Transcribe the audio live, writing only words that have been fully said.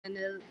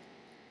channel.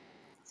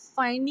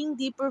 Finding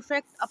the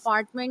perfect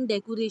apartment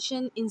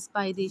decoration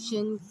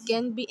inspiration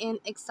can be an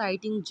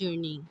exciting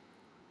journey.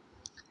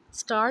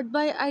 Start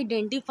by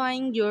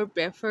identifying your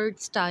preferred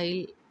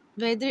style,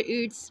 whether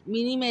it's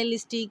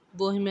minimalistic,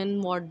 bohemian,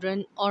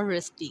 modern, or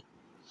rustic.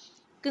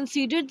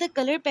 Consider the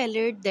color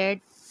palette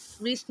that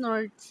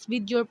resonates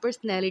with your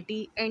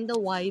personality and the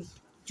vibe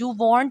you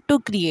want to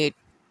create.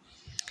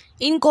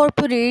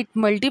 Incorporate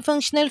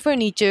multifunctional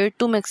furniture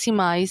to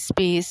maximize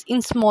space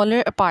in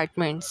smaller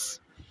apartments.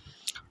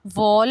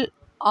 Wall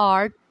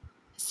art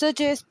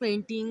such as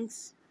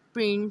paintings,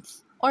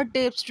 prints, or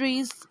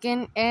tapestries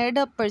can add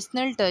a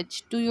personal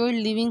touch to your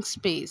living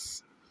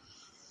space.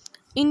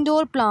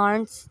 Indoor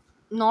plants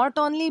not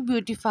only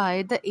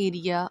beautify the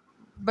area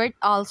but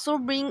also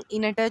bring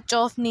in a touch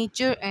of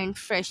nature and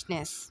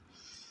freshness.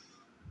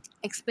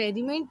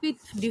 Experiment with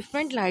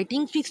different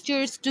lighting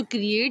fixtures to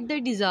create the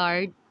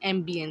desired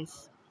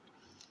ambience.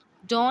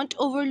 Don't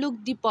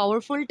overlook the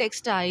powerful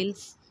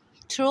textiles.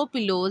 Throw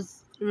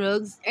pillows,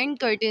 rugs, and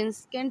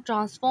curtains can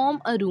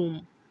transform a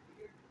room.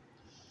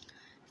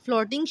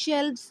 Floating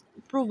shelves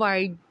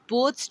provide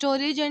both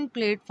storage and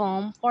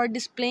platform for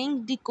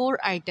displaying decor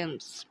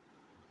items.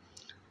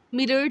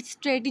 Mirrors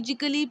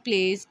strategically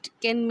placed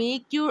can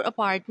make your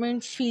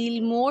apartment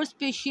feel more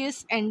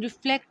spacious and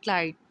reflect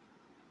light.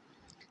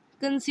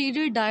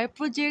 Consider DIY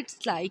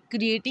projects like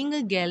creating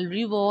a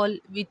gallery wall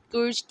with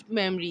cursed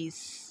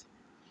memories.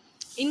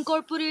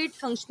 Incorporate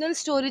functional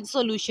storage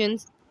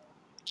solutions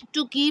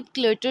to keep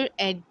clutter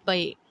at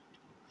bay.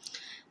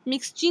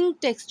 Mixing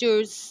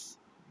textures,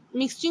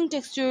 Mixing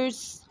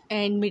textures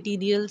and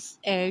materials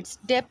adds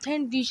depth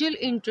and visual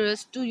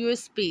interest to your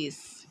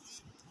space.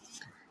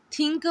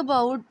 Think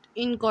about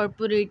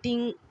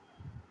incorporating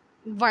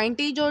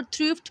vintage or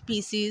thrift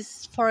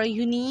pieces for a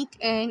unique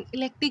and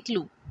eclectic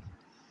look.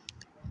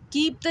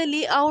 Keep the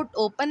layout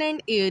open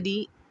and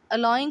airy,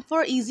 allowing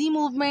for easy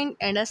movement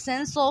and a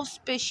sense of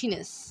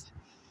spaciousness.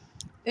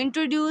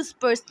 Introduce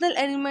personal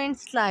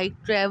elements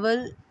like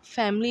travel,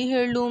 family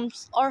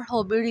heirlooms, or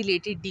hobby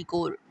related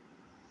decor.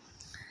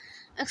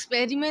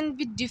 Experiment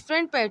with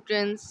different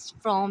patterns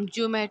from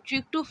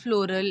geometric to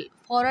floral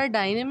for a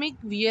dynamic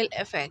visual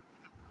effect.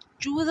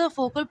 Choose a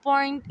focal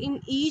point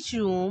in each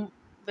room,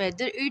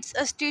 whether it's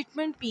a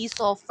statement piece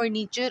of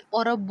furniture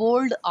or a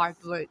bold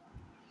artwork.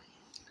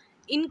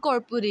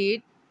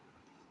 Incorporate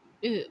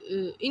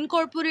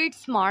Incorporate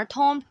smart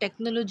home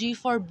technology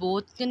for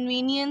both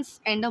convenience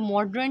and a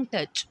modern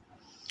touch.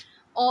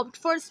 Opt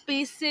for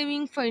space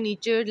saving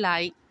furniture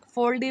like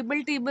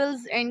foldable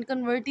tables and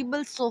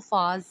convertible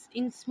sofas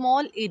in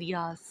small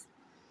areas.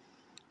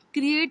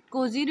 Create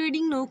cozy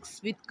reading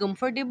nooks with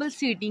comfortable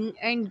seating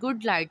and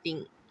good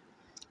lighting.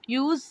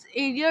 Use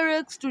area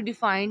rugs to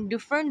define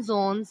different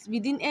zones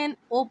within an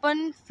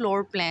open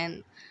floor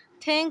plan.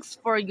 Thanks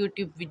for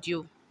YouTube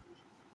video.